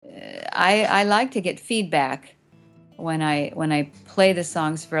I like to get feedback when I play the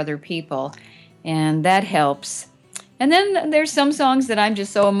songs for other people, and that helps. And then there's some songs that I'm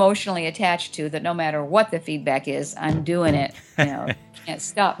just so emotionally attached to that no matter what the feedback is, I'm doing it. Can't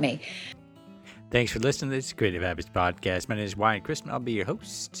stop me. Thanks for listening to this Creative Habits podcast. My name is Wyatt Christman. I'll be your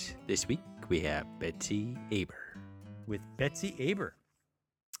host. This week we have Betsy Aber. With Betsy Aber.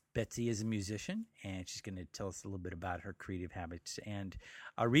 Betsy is a musician, and she's going to tell us a little bit about her creative habits and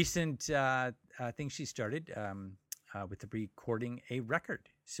a recent thing she started with recording a record.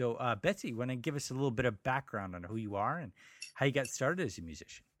 So, Betsy, want to give us a little bit of background on who you are and how you got started as a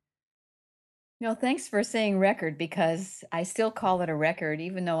musician? Thanks for saying record, because I still call it a record,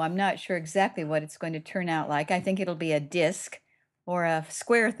 even though I'm not sure exactly what it's going to turn out like. I think it'll be a disc or a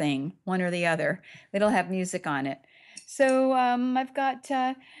square thing, one or the other. It'll have music on it. So I've got,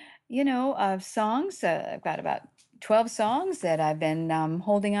 songs. I've got about 12 songs that I've been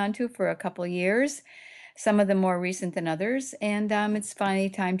holding on to for a couple of years, some of them more recent than others. And it's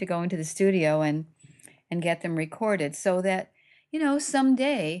finally time to go into the studio and get them recorded so that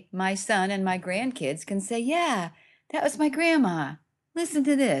someday my son and my grandkids can say, yeah, that was my grandma. Listen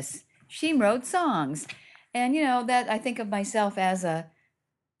to this. She wrote songs. And, that I think of myself as a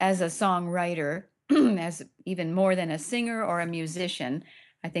songwriter, as even more than a singer or a musician.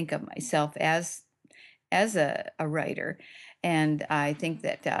 I think of myself as a writer. And I think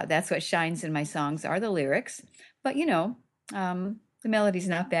that that's what shines in my songs are the lyrics. But, the melody's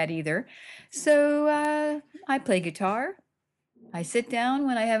not bad either. So I play guitar. I sit down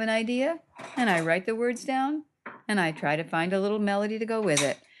when I have an idea and I write the words down and I try to find a little melody to go with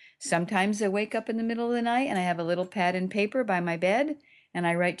it. Sometimes I wake up in the middle of the night and I have a little pad and paper by my bed and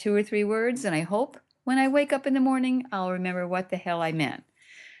I write 2 or 3 words, and I hope when I wake up in the morning I'll remember what the hell I meant.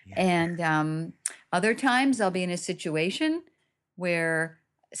 Yeah. And other times I'll be in a situation where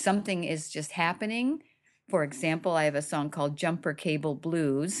something is just happening. For example, I have a song called Jumper Cable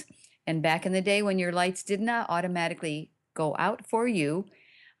Blues. And back in the day when your lights did not automatically go out for you,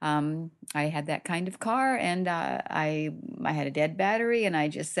 I had that kind of car, and I had a dead battery, and I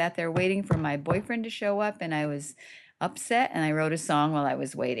just sat there waiting for my boyfriend to show up, and I was upset, and I wrote a song while I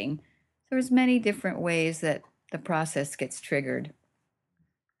was waiting. There's many different ways that the process gets triggered.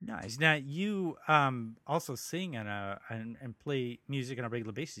 Nice. Now you also sing and play music on a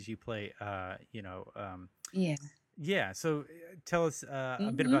regular basis. You play, yeah. So tell us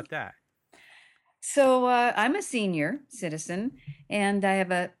a bit about that. So I'm a senior citizen, and I have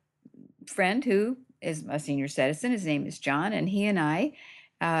a friend who is a senior citizen. His name is John, and he and I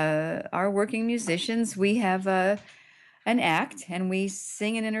are working musicians. We have an act, and we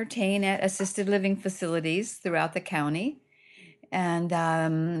sing and entertain at assisted living facilities throughout the county. And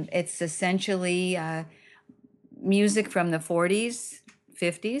it's essentially music from the 40s,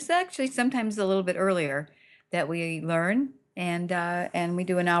 50s, actually sometimes a little bit earlier, that we learn, and we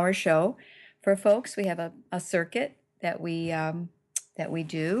do an hour show for folks. We have a circuit that we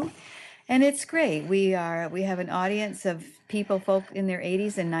do, and it's great. We have an audience of folk in their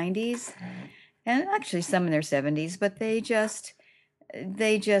 80s and 90s, and actually some in their 70s, but they just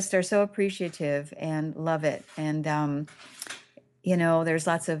are so appreciative and love it. And there's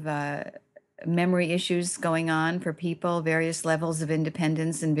lots of memory issues going on for people, various levels of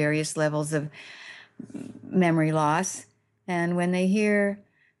independence and various levels of memory loss. And when they hear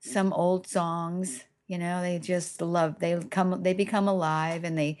some old songs, they just love, they become alive,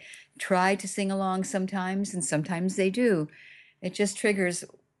 and they try to sing along sometimes, and sometimes they do. It just triggers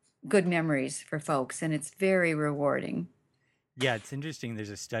good memories for folks, and it's very rewarding. Yeah, it's interesting. There's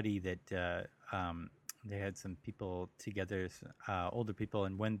a study that they had some people together, older people,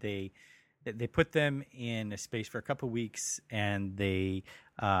 and when they put them in a space for a couple of weeks, and they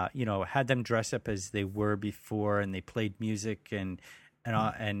had them dress up as they were before, and they played music and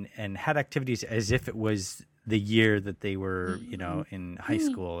had activities as if it was the year that they were in high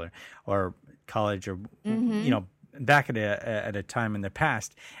school or college, or back at a time in the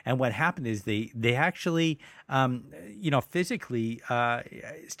past. And what happened is they actually physically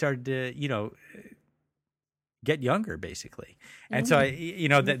started to get younger, basically. And so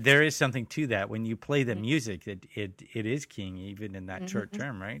that there is something to that. When you play the music, it is keying even in that short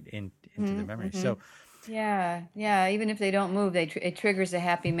term, right, into the memory. So yeah, even if they don't move, it triggers a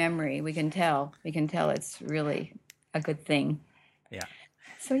happy memory. We can tell it's really a good thing. Yeah.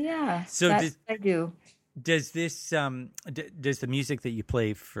 So yeah, so that's what I do. Does this does the music that you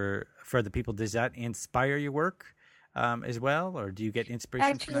play for other people, does that inspire your work as well, or do you get inspiration?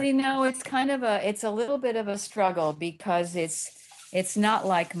 Actually, no, it's a little bit of a struggle, because it's not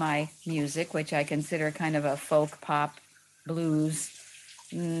like my music, which I consider kind of a folk pop blues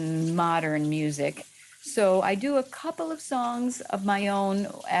modern music. So I do a couple of songs of my own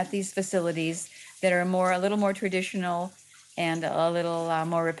at these facilities that are a little more traditional and a little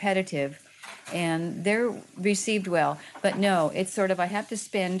more repetitive, and they're received well. But no, it's sort of I have to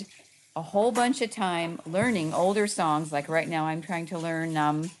spend a whole bunch of time learning older songs. Like right now, I'm trying to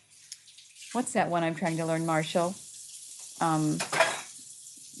learn what's that one I'm trying to learn, Marshall? Um,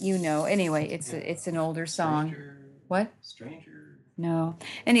 Anyway, it's an older song. Stranger. What? Stranger. No.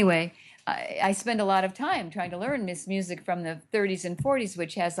 Anyway, I spend a lot of time trying to learn this music from the 30s and 40s,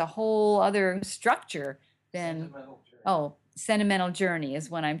 which has a whole other structure than, Sentimental journey. oh, Sentimental Journey is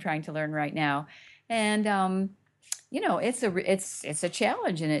what I'm trying to learn right now. And, it's a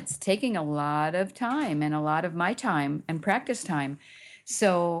challenge, and it's taking a lot of time and a lot of my time and practice time.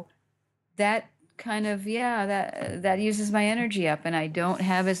 So that kind of, yeah, that uses my energy up, and I don't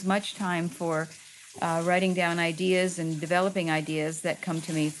have as much time for writing down ideas and developing ideas that come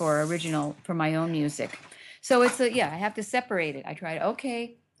to me for my own music. So I have to separate it. I try to,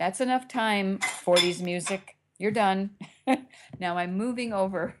 okay, that's enough time, 40s music, you're done. Now I'm moving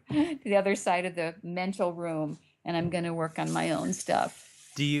over to the other side of the mental room, and I'm going to work on my own stuff.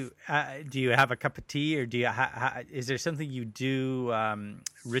 Do you have a cup of tea, or is there something you do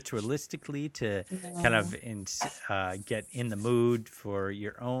ritualistically to kind of get in the mood for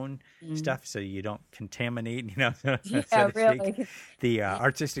your own stuff, so you don't contaminate, so Yeah, to really. speak, the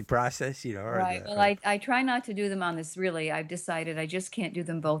artistic process, or Right. Well, I try not to do them on this, really. I've decided I just can't do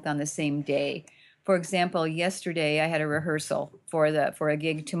them both on the same day. For example, yesterday I had a rehearsal for a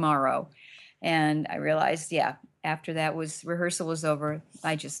gig tomorrow, and I realized, yeah, after rehearsal was over,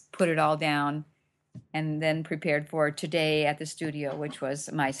 I just put it all down and then prepared for today at the studio, which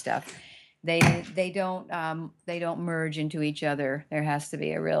was my stuff. They don't merge into each other. There has to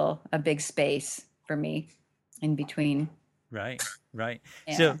be a big space for me in between. Right. Yeah.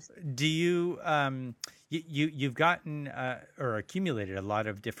 So, do you you've gotten or accumulated a lot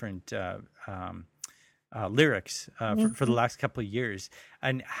of different lyrics for the last couple of years,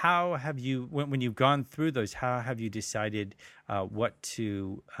 and how have you, when you've gone through those, how have you decided what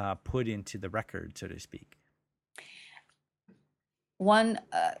to put into the record, so to speak? One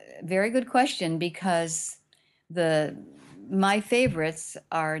very good question, because my favorites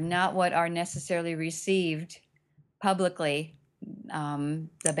are not what are necessarily received publicly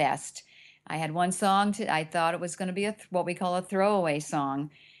the best. I had one song I thought it was going to be what we call a throwaway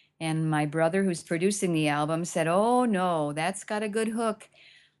song, and my brother, who's producing the album, said, "Oh no, that's got a good hook.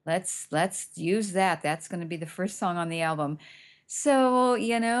 Let's use that. That's going to be the first song on the album." So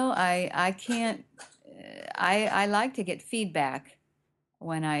I can't. I like to get feedback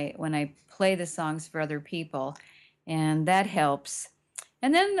when I play the songs for other people, and that helps.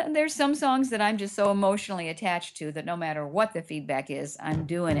 And then there's some songs that I'm just so emotionally attached to that no matter what the feedback is, I'm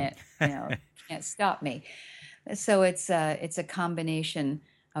doing it. Can't stop me. So it's a combination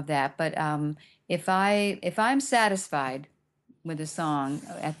of that. But if I'm satisfied with a song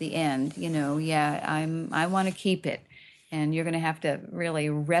at the end, I want to keep it, and you're going to have to really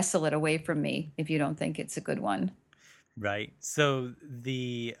wrestle it away from me if you don't think it's a good one. Right. So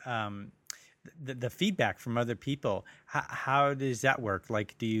the feedback from other people, how does that work?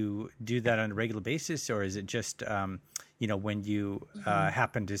 Like, do you do that on a regular basis, or is it just when you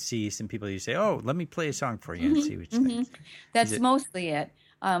happen to see some people, you say, "Oh, let me play a song for you and see what you think"? That's mostly it.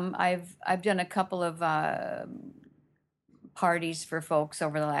 I've done a couple of parties for folks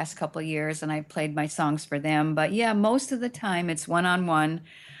over the last couple of years, and I played my songs for them. But yeah, most of the time it's one-on-one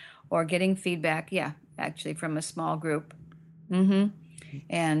or getting feedback. Yeah, actually from a small group.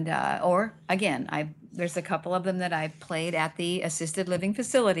 And or again, there's a couple of them that I've played at the assisted living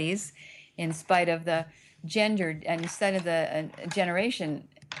facilities, in spite of the gender and instead of the generation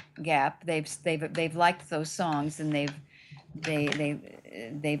gap. They've liked those songs, and they've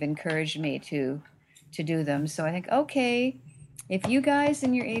encouraged me to do them. So I think, okay, if you guys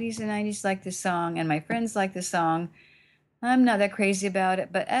in your 80s and 90s like this song, and my friends like this song, I'm not that crazy about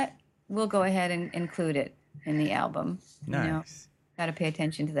it, but we'll go ahead and include it in the album. Nice. Got to pay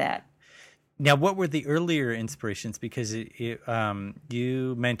attention to that. Now, what were the earlier inspirations? Because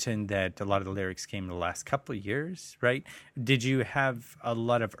you mentioned that a lot of the lyrics came in the last couple of years, right? Did you have a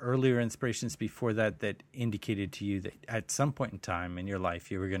lot of earlier inspirations before that indicated to you that at some point in time in your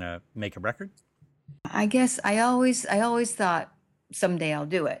life you were going to make a record? I guess I always thought someday I'll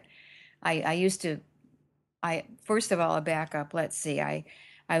do it. First of all, a backup. Let's see. I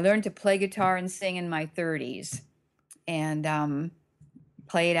learned to play guitar and sing in my 30s, and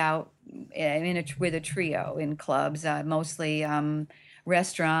played out with a trio in clubs, mostly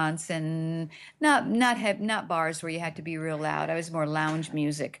restaurants and not bars where you had to be real loud. I was more lounge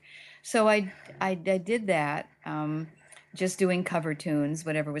music. So I did that, just doing cover tunes,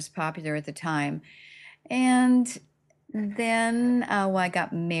 whatever was popular at the time. And then when I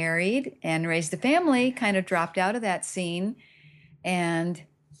got married and raised a family, kind of dropped out of that scene and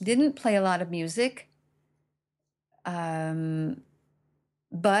didn't play a lot of music. Um,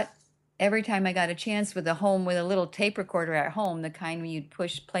 but every time I got a chance with a little tape recorder at home, the kind where you'd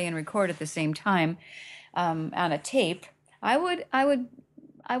push play and record at the same time, on a tape, I would I would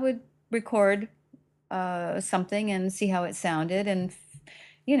I would record something and see how it sounded, and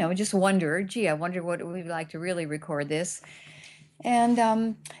just wonder, gee, I wonder what it would be like to really record this. And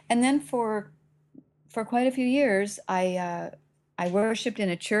then for quite a few years, I worshipped in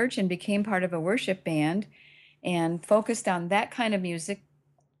a church and became part of a worship band and focused on that kind of music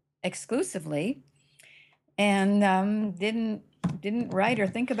exclusively, and didn't write or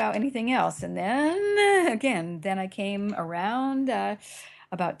think about anything else. And then again, then I came around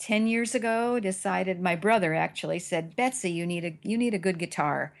about 10 years ago, decided, my brother actually said, Betsy, you need a good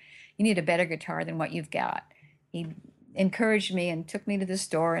guitar. You need a better guitar than what you've got. He encouraged me and took me to the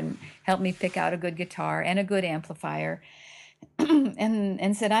store and helped me pick out a good guitar and a good amplifier,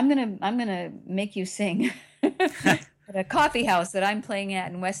 and said, I'm gonna make you sing at a coffee house that I'm playing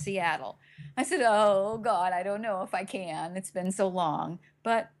at in West Seattle. I said, oh God, I don't know if I can. It's been so long.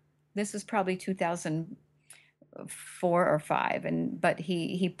 But this was probably 2004 or five, but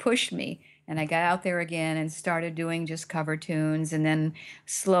he pushed me, and I got out there again and started doing just cover tunes, and then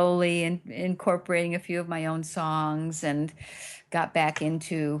slowly incorporating a few of my own songs, and got back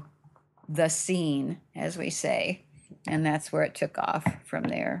into the scene, as we say. And that's where it took off from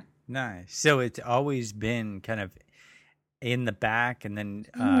there. Nice. So it's always been kind of in the back, and then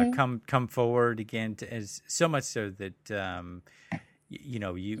come forward again, as so much so that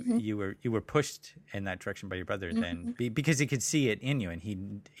you were pushed in that direction by your brother then, because he could see it in you, and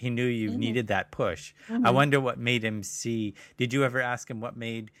he knew you needed that push. I wonder what made him see. Did you ever ask him what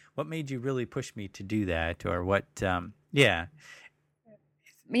made you really push me to do that, or what? Yeah,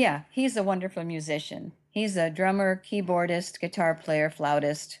 he's a wonderful musician. He's a drummer, keyboardist, guitar player,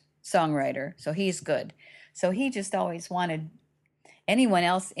 flautist, songwriter. So he's good. So he just always wanted anyone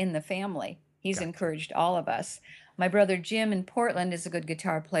else in the family. He's encouraged all of us. My brother Jim in Portland is a good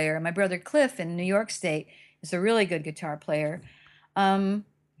guitar player. My brother Cliff in New York State is a really good guitar player. So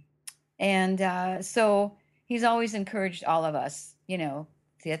he's always encouraged all of us,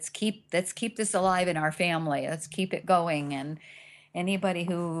 let's keep this alive in our family. Let's keep it going. And anybody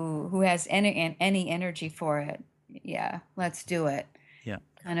who has any energy for it, let's do it. Yeah.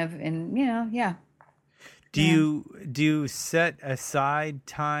 Kind of, and yeah. Do you set aside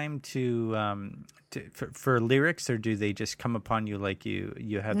time for lyrics, or do they just come upon you, like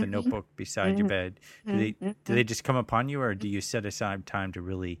you have the notebook beside your bed? Do they just come upon you, or do you set aside time to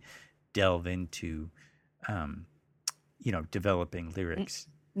really delve into developing lyrics?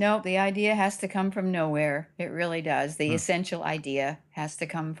 No, the idea has to come from nowhere. It really does. The essential idea has to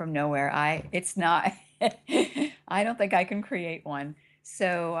come from nowhere. It's not, I don't think I can create one.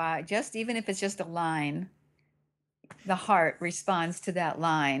 So just even if it's just a line, the heart responds to that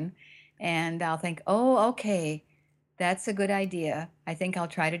line, and I'll think, oh, okay, that's a good idea. I think I'll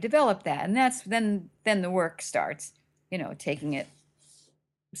try to develop that. And that's then the work starts, taking it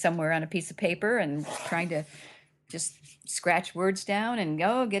somewhere on a piece of paper and trying to just scratch words down and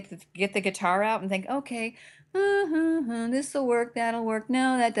go get the guitar out and think, okay, this will work, that'll work.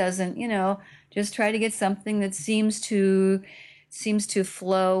 No, that doesn't. Just try to get something that seems to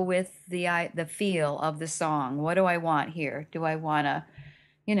flow with the feel of the song. What do I want here? Do I want to,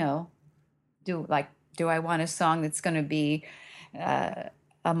 do I want a song that's going to be a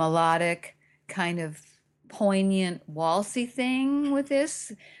melodic, kind of poignant, waltzy thing with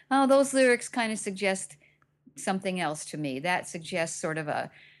this? Oh, those lyrics kind of suggest something else to me. That suggests sort of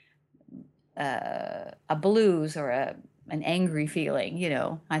a blues or an angry feeling.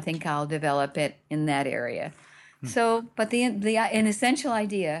 I think I'll develop it in that area. So, but an essential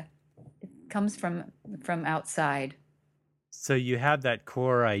idea comes from outside. So you have that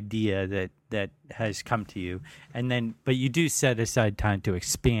core idea that has come to you, but you do set aside time to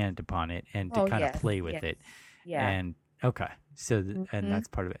expand upon it and to kind of play with it. Yeah. And okay, so and that's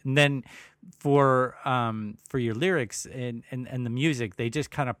part of it. And then for your lyrics and the music, they just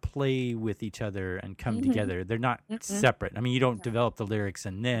kind of play with each other and come together. They're not separate. I mean, you don't develop the lyrics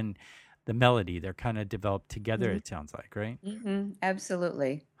and then the melody. They're kind of developed together, it sounds like, right?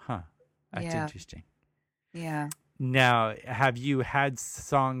 Absolutely. Huh. That's interesting. Yeah. Now, have you had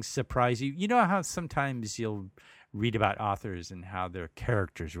songs surprise you? You know how sometimes you'll read about authors and how their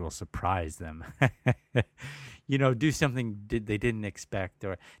characters will surprise them. Do something they didn't expect.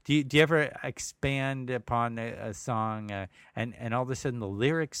 Or do you ever expand upon a song and all of a sudden the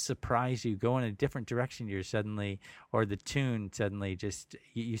lyrics surprise you, go in a different direction? You're suddenly, or the tune suddenly just,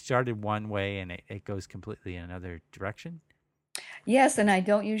 you started one way and it goes completely in another direction? Yes, and I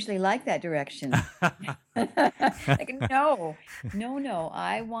don't usually like that direction. Like, no, no, no.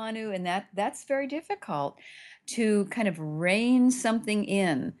 I want to, and that's very difficult to kind of rein something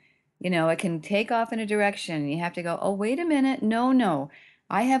in. It can take off in a direction. You have to go, oh, wait a minute. No, no.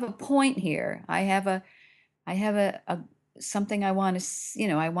 I have a point here. I have a something I want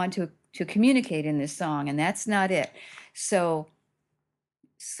to, I want to communicate in this song, and that's not it. So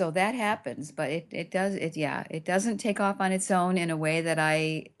so that happens, but it doesn't take off on its own in a way that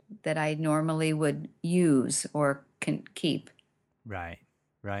I normally would use or can keep. Right,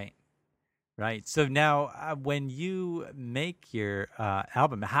 right, right. So now, when you make your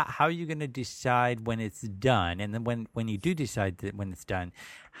album, how are you going to decide when it's done? And then when you do decide that when it's done,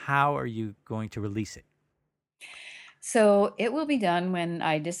 how are you going to release it? So it will be done when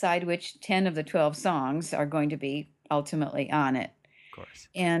I decide which 10 of the 12 songs are going to be ultimately on it. Of course.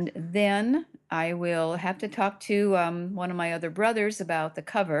 And then I will have to talk to one of my other brothers about the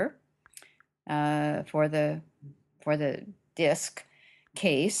cover for the disc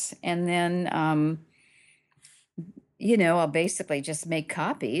case, and then I'll basically just make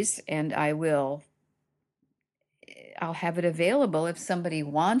copies, and I'll have it available if somebody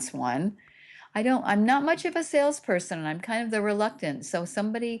wants one. I'm not much of a salesperson, and I'm kind of the reluctant. So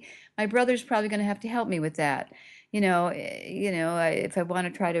my brother's probably going to have to help me with that. If I want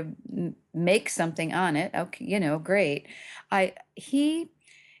to try to make something on it, okay, great. He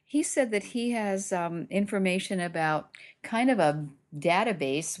said that he has information about kind of a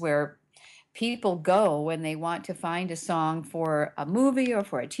database where people go when they want to find a song for a movie or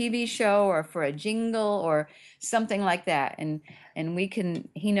for a TV show or for a jingle or something like that. And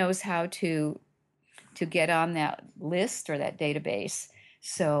he knows how to get on that list or that database,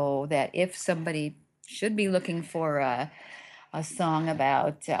 so that if somebody should be looking for a song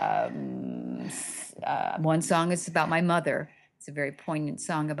about one song is about my mother. It's a very poignant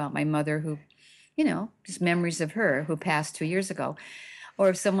song about my mother who, just memories of her who passed 2 years ago. Or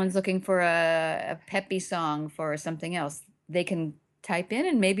if someone's looking for a peppy song for something else, they can type in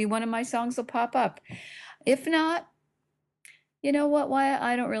and maybe one of my songs will pop up. If not, you know what? Why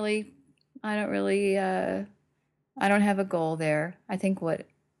I don't have a goal there. I think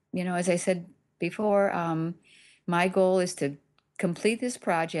as I said before, my goal is to complete this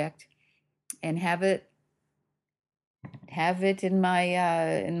project and have it in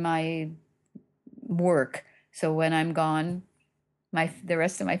my work. So when I'm gone, the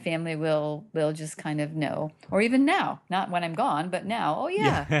rest of my family will just kind of know, or even now, not when I'm gone, but now. Oh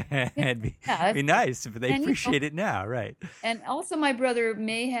yeah, it'd be nice if they appreciate it now, right? And also, my brother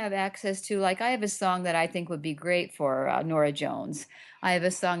may have access to, like, I have a song that I think would be great for Norah Jones. I have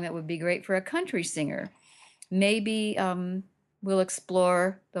a song that would be great for a country singer. Maybe we'll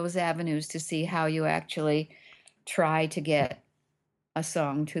explore those avenues to see how you actually try to get a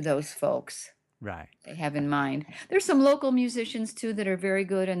song to those folks. Right. They have in mind. There's some local musicians too that are very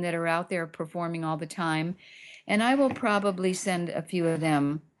good and that are out there performing all the time. And I will probably send a few of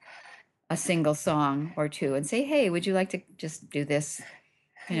them a single song or two and say, "Hey, would you like to just do this?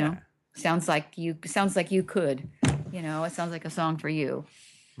 Sounds like you could. It sounds like a song for you."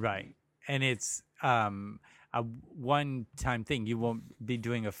 Right. And it's a one-time thing. You won't be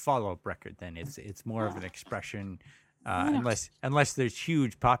doing a follow-up record then. It's more of an expression. Unless there's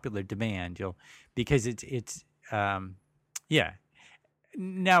huge popular demand, because it's yeah.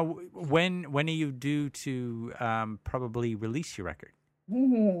 Now, when are you due to probably release your record?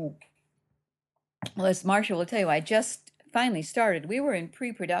 Mm-hmm. Well, as Marshall will tell you, I just finally started. We were in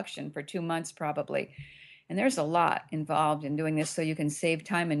pre-production for 2 months probably, and there's a lot involved in doing this, so you can save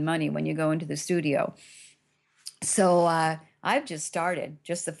time and money when you go into the studio. So I've just started,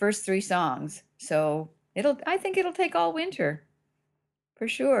 just the first 3 songs. So I think it'll take all winter for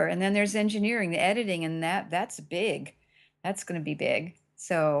sure. And then there's engineering, the editing, and that's big. That's going to be big.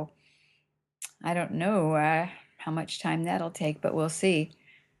 So I don't know how much time that'll take, but we'll see.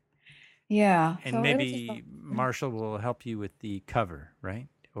 Yeah. And so maybe Marshall will help you with the cover, right?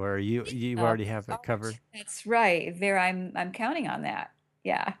 Or you already have a cover? That's right. I'm counting on that.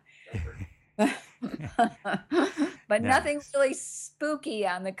 Yeah. But Nice. nothing really spooky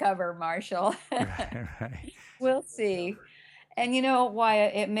on the cover, Marshall. Right. We'll see. And why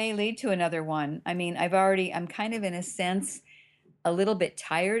it may lead to another one. I mean, I'm kind of, in a sense, a little bit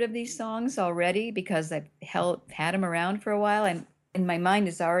tired of these songs already because I've had them around for a while. And my mind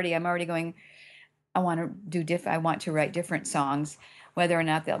is already, I'm already going, I want to write different songs. Whether or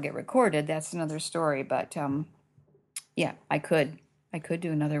not they'll get recorded, that's another story. But yeah, I could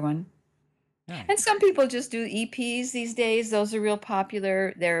do another one. And Nice. some people just do EPs these days. Those are real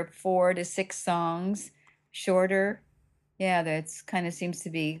popular. They're 4 to 6 songs, shorter. Yeah, that's kind of seems to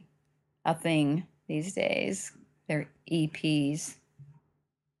be a thing these days. They're EPs,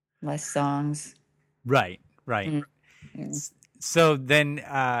 less songs. Right, right. Mm, mm. So then,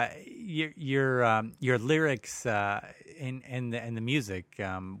 your lyrics and the music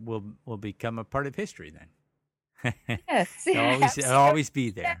will become a part of history then. Yes, It'll always be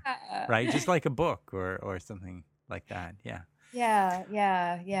absolutely. there, Yeah. right? Just like a book or something like that. Yeah. Yeah,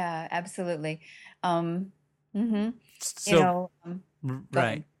 yeah, yeah, absolutely. Um, hmm You So know, go right.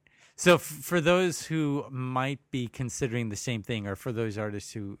 ahead. So for those who might be considering the same thing, or for those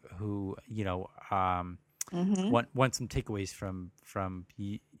artists who Hmm want some takeaways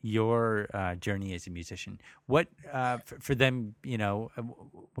your journey as a musician, what for them,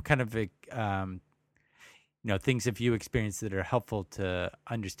 what kind of things have you experienced that are helpful to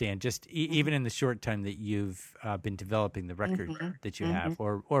understand, just even in the short time that you've been developing the record hmm that you have, hmm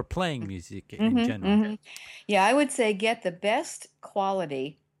or playing music in hmm general? hmm Yeah, I would say get the best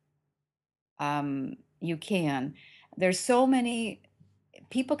quality you can. There's so many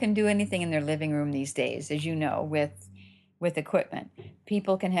people can do anything in their living room these days, as you know, with equipment.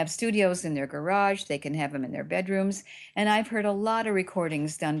 People can have studios in their garage, they can have them in their bedrooms, and I've heard a lot of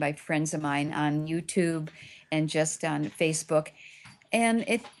recordings done by friends of mine on YouTube and just on Facebook, and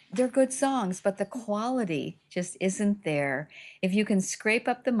they're good songs, but the quality just isn't there. If you can scrape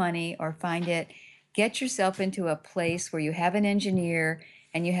up the money or find it, get yourself into a place where you have an engineer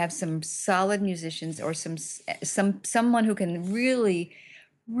and you have some solid musicians or someone who can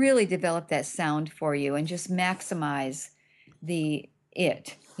really develop that sound for you and just maximize the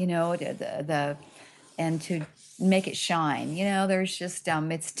and to make it shine. There's just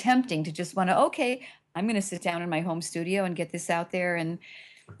it's tempting to just want to, okay, I'm going to sit down in my home studio and get this out there, and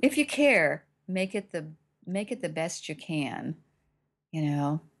if you care, make it the best you can, you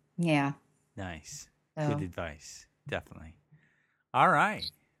know. Yeah. Nice, good So, advice, definitely. All right,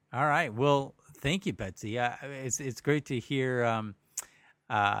 all right. Well, thank you, Betsy. It's great to hear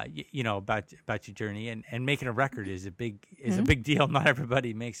about your journey, and making a record is a mhm, big deal. Not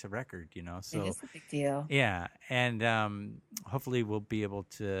everybody makes a record, it so is a big deal. yeah. And hopefully we'll be able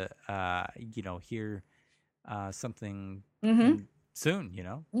to hear something Mm-hmm. in soon.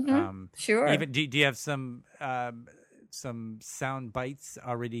 Mm-hmm. Sure. Even do you have some sound bites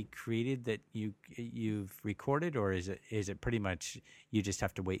already created that you've recorded, or is it pretty much you just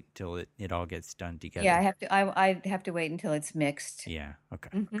have to wait until it all gets done Yeah, together? I have to wait until it's mixed. Yeah. Okay.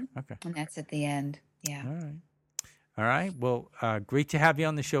 Mm-hmm. Okay. And that's at the end. Yeah. All right. All right. Well, great to have you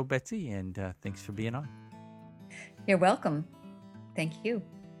on the show, Betsy, and thanks for being on. You're welcome. Thank you.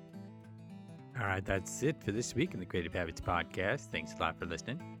 All right, that's it for this week in the Creative Habits Podcast. Thanks a lot for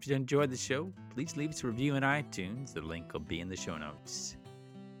listening. If you enjoyed the show, please leave us a review on iTunes. The link will be in the show notes.